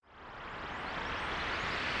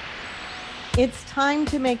It's time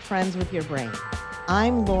to make friends with your brain.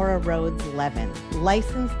 I'm Laura Rhodes Levin,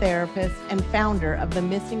 licensed therapist and founder of the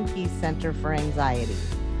Missing Piece Center for Anxiety.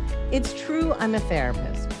 It's true I'm a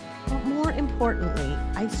therapist, but more importantly,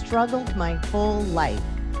 I struggled my whole life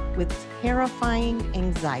with terrifying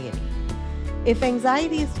anxiety. If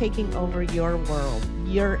anxiety is taking over your world,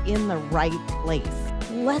 you're in the right place.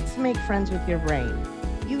 Let's make friends with your brain.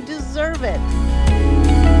 You deserve it.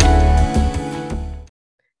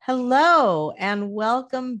 Hello and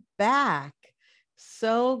welcome back.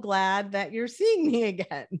 So glad that you're seeing me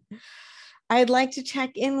again. I'd like to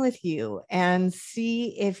check in with you and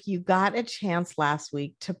see if you got a chance last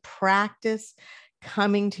week to practice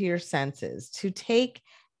coming to your senses, to take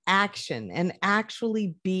action and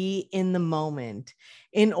actually be in the moment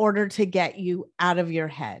in order to get you out of your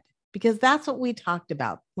head. Because that's what we talked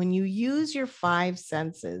about. When you use your 5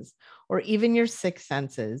 senses or even your 6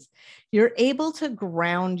 senses, you're able to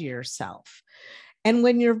ground yourself. And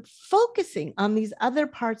when you're focusing on these other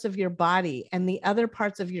parts of your body and the other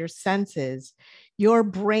parts of your senses, your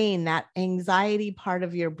brain, that anxiety part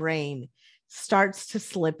of your brain, starts to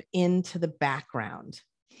slip into the background.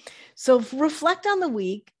 So reflect on the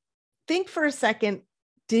week. Think for a second,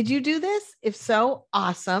 did you do this? If so,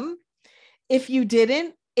 awesome. If you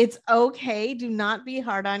didn't, it's okay. Do not be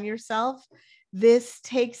hard on yourself. This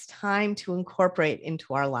takes time to incorporate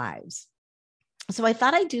into our lives. So I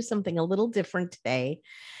thought I'd do something a little different today.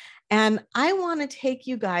 And I want to take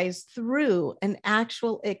you guys through an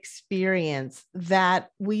actual experience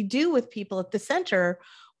that we do with people at the center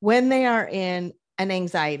when they are in an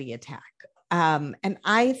anxiety attack. And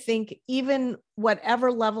I think even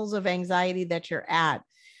whatever levels of anxiety that you're at,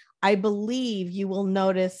 I believe you will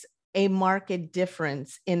notice a marked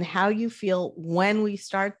difference in how you feel when we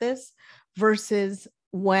start this versus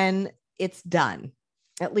when it's done.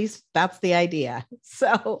 At least that's the idea.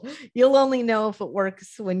 So you'll only know if it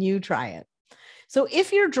works when you try it. So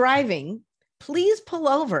if you're driving, please pull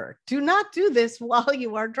over. Do not do this while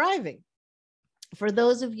you are driving. For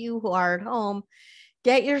those of you who are at home,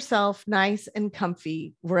 get yourself nice and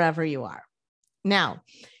comfy wherever you are. Now,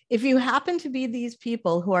 if you happen to be these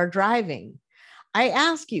people who are driving, I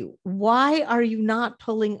ask you, why are you not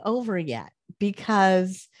pulling over yet?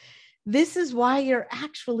 Because this is why you're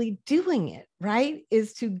actually doing it, right?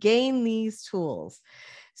 Is to gain these tools.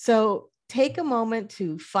 So take a moment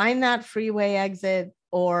to find that freeway exit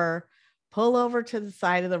or pull over to the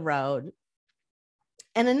side of the road.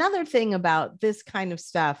 And another thing about this kind of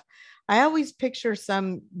stuff, I always picture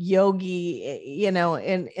some yogi,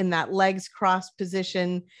 in that legs crossed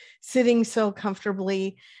position, sitting so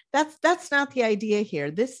comfortably. That's not the idea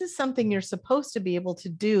here. This is something you're supposed to be able to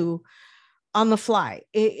do on the fly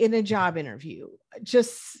in a job interview,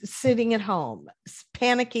 just sitting at home,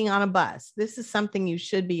 panicking on a bus. This is something you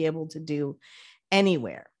should be able to do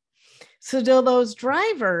anywhere. So do those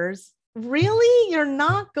drivers, really, you're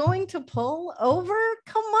not going to pull over?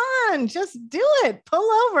 Come on, just do it. Pull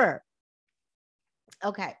over.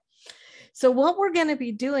 Okay. So what we're going to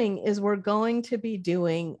be doing is we're going to be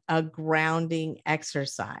doing a grounding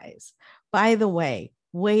exercise. By the way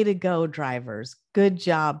to go, drivers. Good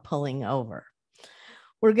job pulling over.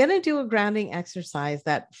 We're going to do a grounding exercise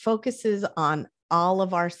that focuses on all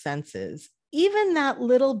of our senses, even that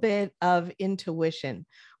little bit of intuition,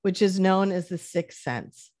 which is known as the 6th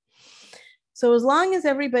sense. So as long as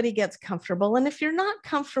everybody gets comfortable, and if you're not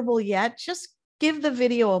comfortable yet, just give the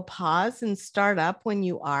video a pause and start up when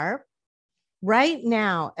you are. Right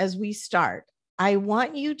now, as we start, I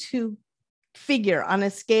want you to figure on a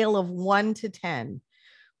scale of 1 to 10,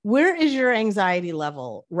 where is your anxiety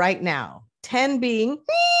level right now? 10 being,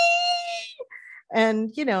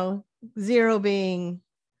 and 0 being,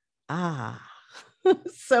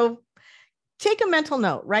 So take a mental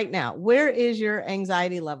note right now. Where is your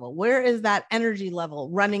anxiety level? Where is that energy level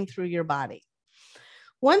running through your body?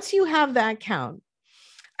 Once you have that count,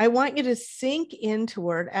 I want you to sink into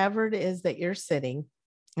wherever it is that you're sitting,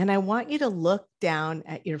 and I want you to look down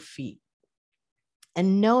at your feet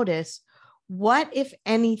and notice what, if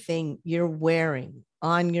anything, you're wearing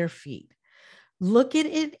on your feet. Look at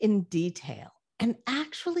it in detail and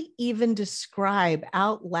actually even describe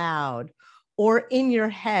out loud or in your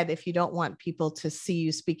head, if you don't want people to see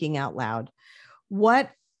you speaking out loud,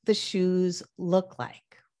 what the shoes look like.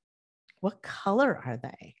 What color are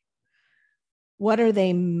they? What are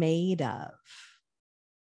they made of?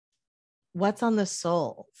 What's on the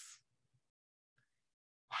soles?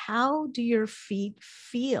 How do your feet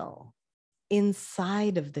feel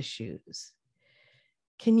inside of the shoes?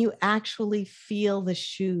 Can you actually feel the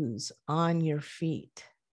shoes on your feet?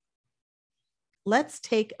 Let's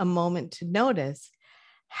take a moment to notice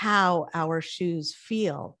how our shoes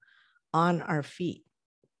feel on our feet.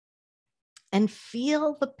 And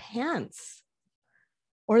feel the pants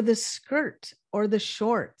or the skirt or the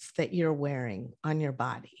shorts that you're wearing on your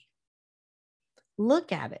body.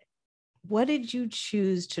 Look at it. What did you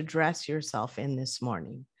choose to dress yourself in this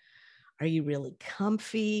morning? Are you really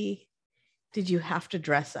comfy? Did you have to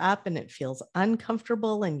dress up and it feels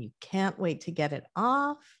uncomfortable and you can't wait to get it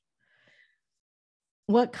off?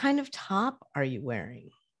 What kind of top are you wearing?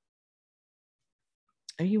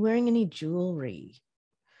 Are you wearing any jewelry?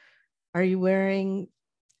 Are you wearing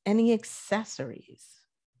any accessories?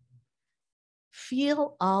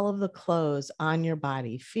 Feel all of the clothes on your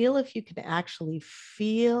body. Feel if you can actually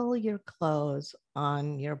feel your clothes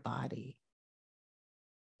on your body.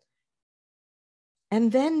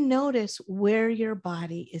 And then notice where your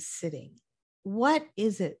body is sitting. What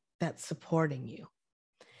is it that's supporting you?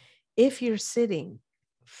 If you're sitting,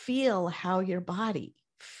 feel how your body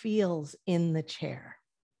feels in the chair.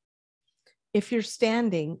 If you're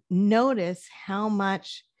standing, notice how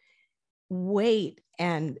much weight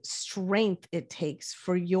and strength it takes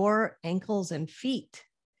for your ankles and feet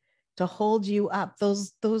to hold you up.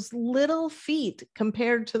 Those little feet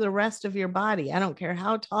compared to the rest of your body. I don't care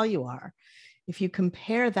how tall you are. If you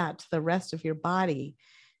compare that to the rest of your body,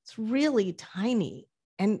 it's really tiny.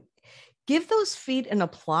 And give those feet an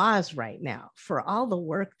applause right now for all the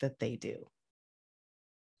work that they do.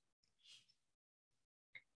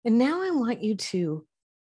 And now I want you to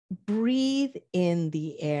breathe in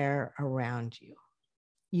the air around you.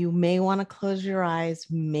 You may want to close your eyes,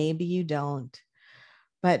 maybe you don't,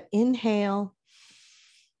 but inhale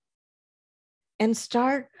and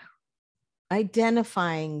start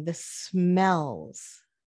identifying the smells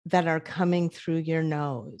that are coming through your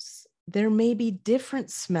nose. There may be different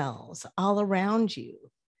smells all around you.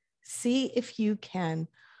 See if you can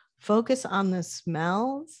focus on the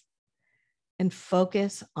smells and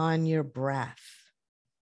focus on your breath.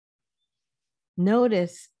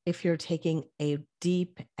 Notice if you're taking a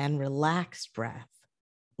deep and relaxed breath.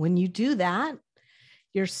 When you do that,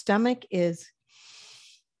 your stomach is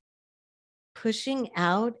pushing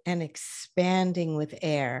out and expanding with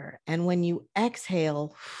air. And when you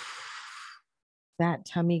exhale, that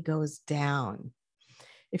tummy goes down.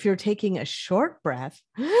 If you're taking a short breath,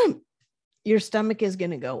 your stomach is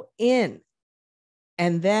going to go in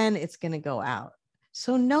and then it's going to go out.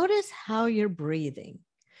 So notice how you're breathing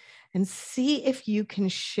and see if you can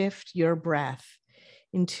shift your breath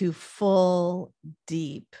into full,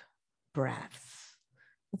 deep breaths.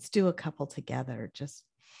 Let's do a couple together. Just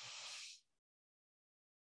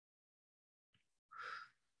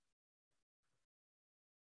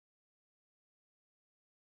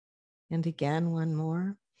and again, one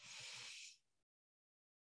more.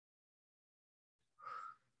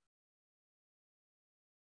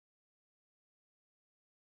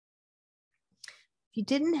 If you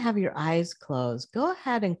didn't have your eyes closed, go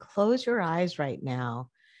ahead and close your eyes right now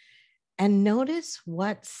and notice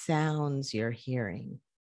what sounds you're hearing.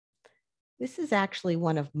 This is actually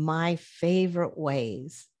one of my favorite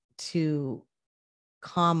ways to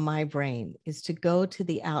calm my brain is to go to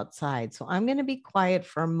the outside. So I'm going to be quiet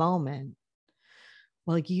for a moment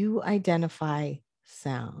while you identify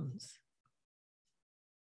sounds.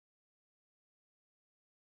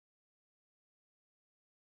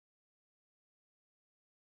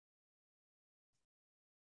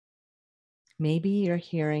 Maybe you're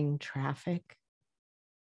hearing traffic.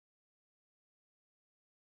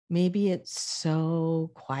 Maybe it's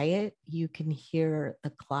so quiet you can hear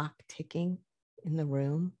the clock ticking in the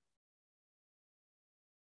room.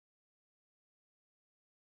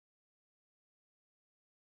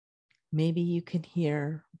 Maybe you can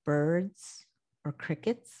hear birds or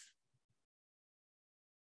crickets.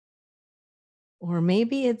 Or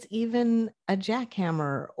maybe it's even a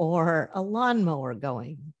jackhammer or a lawnmower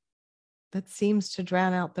going that seems to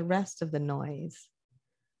drown out the rest of the noise.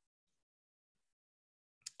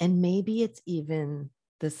 And maybe it's even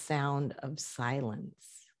the sound of silence.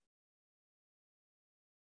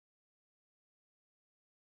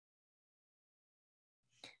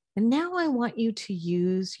 And now I want you to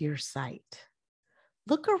use your sight.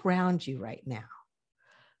 Look around you right now.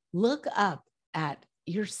 Look up at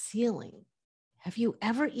your ceiling. Have you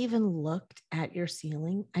ever even looked at your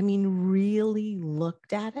ceiling? I mean, really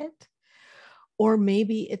looked at it? Or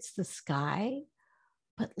maybe it's the sky,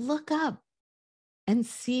 but look up and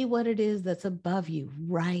see what it is that's above you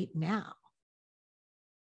right now.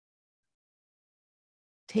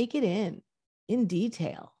 Take it in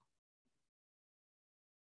detail.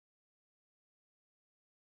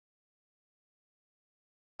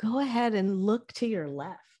 Go ahead and look to your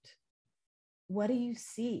left. what do you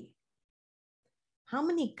see? How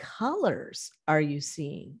many colors are you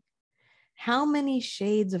seeing? How many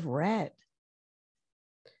shades of red?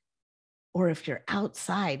 Or if you're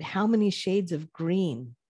outside, how many shades of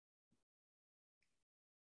green?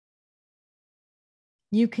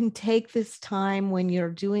 You can take this time when you're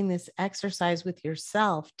doing this exercise with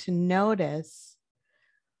yourself to notice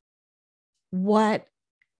what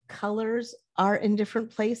colors are in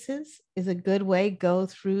different places is a good way. Go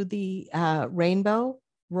through the rainbow,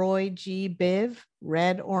 Roy G. Biv,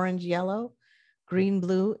 red, orange, yellow, green,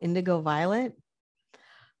 blue, indigo, violet.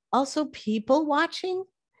 Also, people watching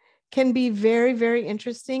can be very, very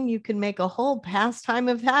interesting. You can make a whole pastime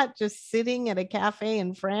of that, just sitting at a cafe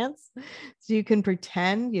in France. So you can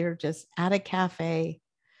pretend you're just at a cafe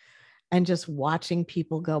and just watching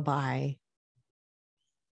people go by.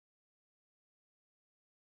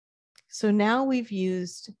 So now we've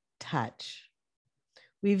used touch,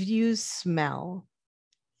 we've used smell,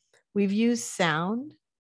 we've used sound,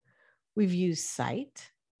 we've used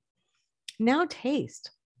sight. Now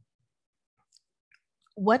taste.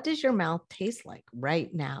 What does your mouth taste like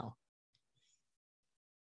right now?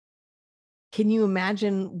 Can you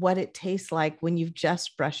imagine what it tastes like when you've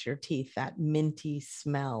just brushed your teeth, that minty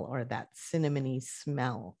smell or that cinnamony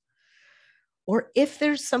smell? Or if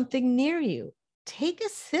there's something near you, take a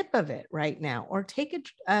sip of it right now, or take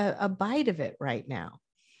a bite of it right now,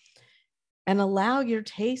 and allow your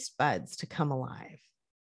taste buds to come alive.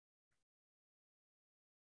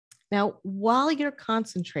 Now, while you're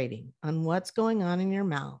concentrating on what's going on in your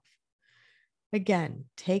mouth, again,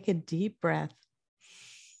 take a deep breath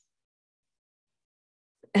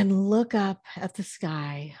and look up at the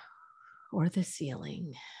sky or the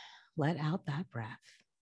ceiling. Let out that breath.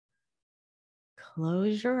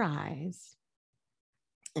 Close your eyes.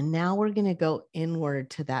 And now we're going to go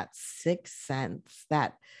inward to that sixth sense,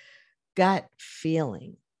 that gut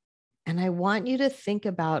feeling. And I want you to think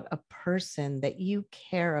about a person that you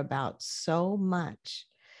care about so much.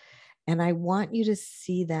 And I want you to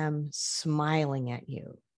see them smiling at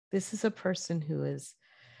you. This is a person who is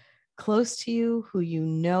close to you, who you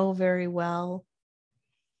know very well,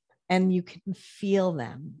 and you can feel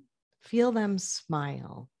them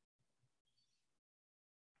smile.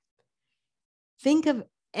 Think of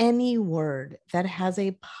any word that has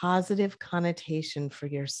a positive connotation for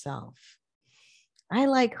yourself. I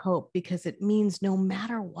like hope because it means no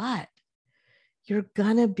matter what, you're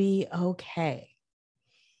gonna be okay.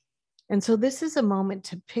 And so this is a moment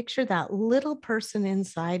to picture that little person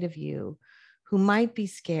inside of you who might be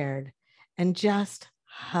scared and just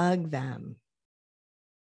hug them.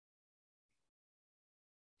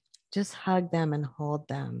 Just hug them and hold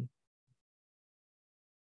them.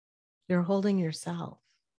 You're holding yourself.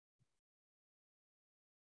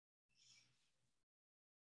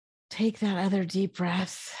 Take that other deep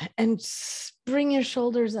breath and bring your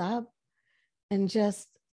shoulders up and just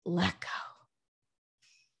let go.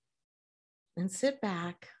 And sit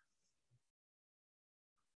back.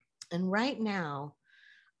 And right now,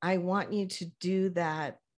 I want you to do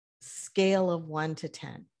that scale of 1 to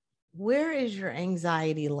 10. Where is your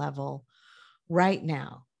anxiety level right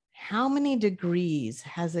now? How many degrees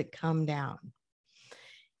has it come down?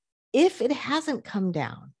 If it hasn't come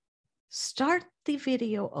down, start the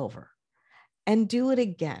video over and do it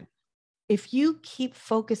again. If you keep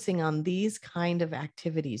focusing on these kind of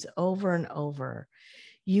activities over and over,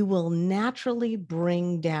 you will naturally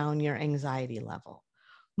bring down your anxiety level.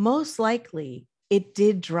 Most likely, it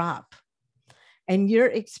did drop, and you're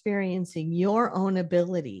experiencing your own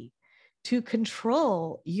ability to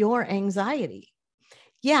control your anxiety.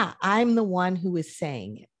 Yeah, I'm the one who is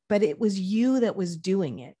saying it, but it was you that was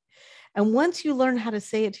doing it. And once you learn how to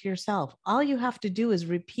say it to yourself, all you have to do is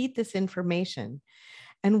repeat this information.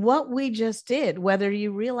 And what we just did, whether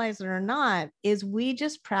you realize it or not, is we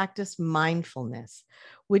just practiced mindfulness,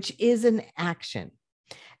 which is an action.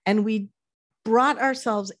 And we brought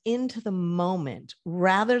ourselves into the moment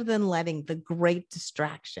rather than letting the great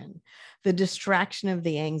distraction, the distraction of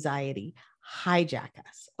the anxiety, hijack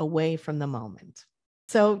us away from the moment.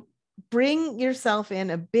 So bring yourself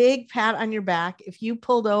in, a big pat on your back if you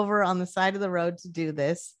pulled over on the side of the road to do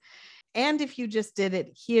this. And if you just did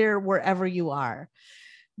it here, wherever you are.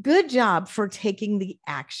 Good job for taking the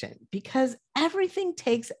action, because everything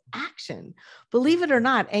takes action. Believe it or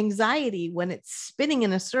not, anxiety, when it's spinning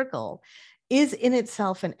in a circle, is in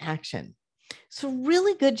itself an action. So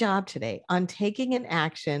really good job today on taking an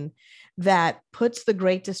action that puts the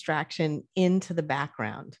great distraction into the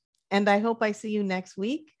background. And I hope I see you next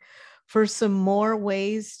week for some more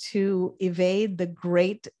ways to evade the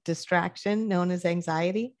great distraction known as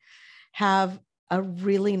anxiety. Have a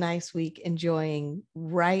really nice week enjoying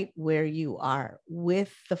right where you are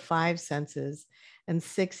with the 5 senses and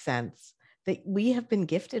 6 sense that we have been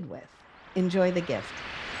gifted with. Enjoy the gift.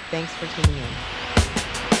 Thanks for tuning in.